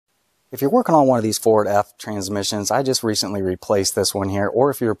If you're working on one of these Ford F transmissions, I just recently replaced this one here, or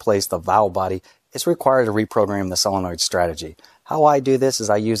if you replace the valve body, it's required to reprogram the solenoid strategy. How I do this is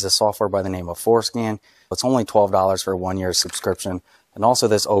I use a software by the name of FORScan. It's only $12 for a 1-year subscription. And also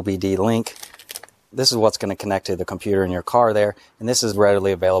this OBDLink. This is what's going to connect to the computer in your car there. And this is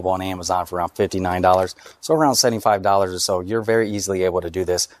readily available on Amazon for around $59. So around $75 or so. You're very easily able to do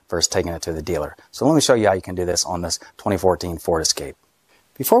this versus taking it to the dealer. So let me show you how you can do this on this 2014 Ford Escape.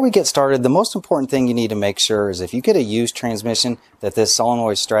 Before we get started, the most important thing you need to make sure is if you get a used transmission that this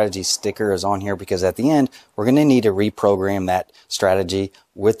solenoid strategy sticker is on here, because at the end we're going to need to reprogram that strategy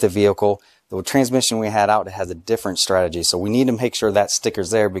with the vehicle. The transmission we had out has a different strategy, so we need to make sure that sticker's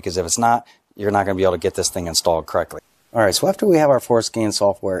there, because if it's not, you're not going to be able to get this thing installed correctly. Alright, so after we have our FORScan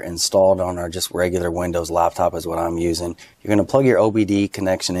software installed on our just regular Windows laptop is what I'm using, you're going to plug your OBD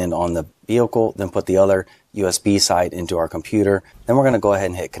connection in on the vehicle, then put the other USB side into our computer. Then we're going to go ahead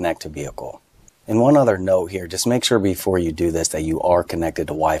and hit connect to vehicle. And one other note here, just make sure before you do this that you are connected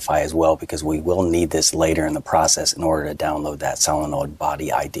to Wi-Fi as well, because we will need this later in the process in order to download that solenoid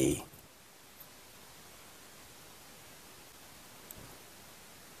body ID.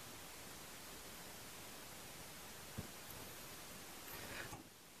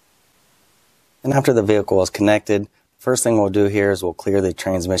 And after the vehicle is connected, first thing we'll do here is we'll clear the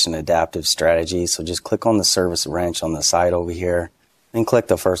transmission adaptive strategy. So just click on the service wrench on the side over here, and click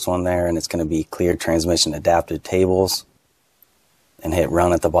the first one there, and it's going to be clear transmission adaptive tables, and hit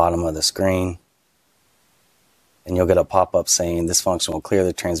run at the bottom of the screen. And you'll get a pop-up saying this function will clear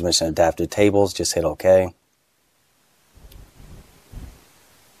the transmission adaptive tables. Just hit OK.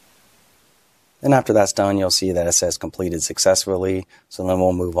 Then after that's done, you'll see that it says completed successfully. So then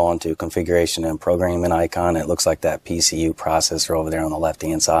we'll move on to configuration and programming icon. It looks like that PCU processor over there on the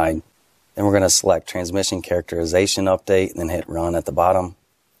left-hand side. Then we're going to select transmission characterization update and then hit run at the bottom.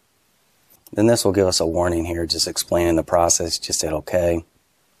 Then this will give us a warning here just explaining the process. Just hit OK.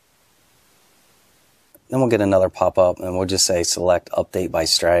 Then we'll get another pop-up and we'll just say select update by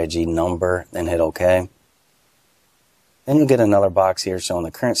strategy number, then hit OK. Then you'll get another box here showing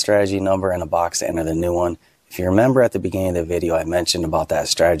the current strategy number and a box to enter the new one. If you remember at the beginning of the video, I mentioned about that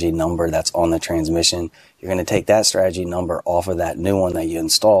strategy number that's on the transmission. You're going to take that strategy number off of that new one that you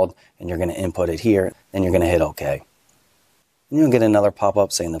installed, and you're going to input it here. Then you're going to hit OK. Then you'll get another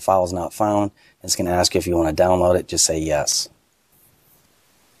pop-up saying the file is not found. It's going to ask you if you want to download it. Just say yes.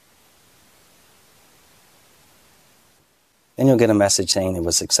 Then you'll get a message saying it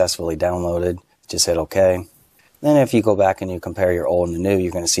was successfully downloaded. Just hit OK. Then if you go back and you compare your old and the new,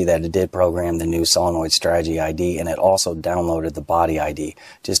 you're going to see that it did program the new solenoid strategy ID, and it also downloaded the body ID.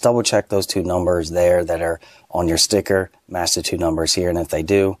 Just double check those two numbers there that are on your sticker, match the two numbers here, and if they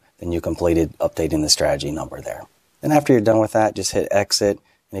do, then you completed updating the strategy number there. Then after you're done with that, just hit exit.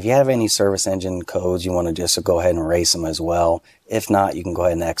 And if you have any service engine codes, you want to just go ahead and erase them as well. If not, you can go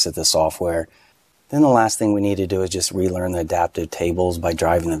ahead and exit the software. Then the last thing we need to do is just relearn the adaptive tables by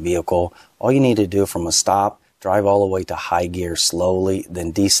driving the vehicle. All you need to do from a stop, drive all the way to high gear slowly,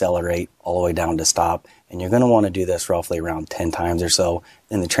 then decelerate all the way down to stop. And you're going to want to do this roughly around 10 times or so.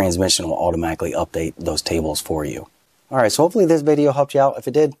 Then the transmission will automatically update those tables for you. Alright, so hopefully this video helped you out. If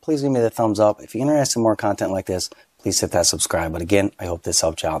it did, please give me the thumbs up. If you're interested in more content like this, please hit that subscribe. But again, I hope this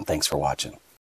helped you out, and thanks for watching.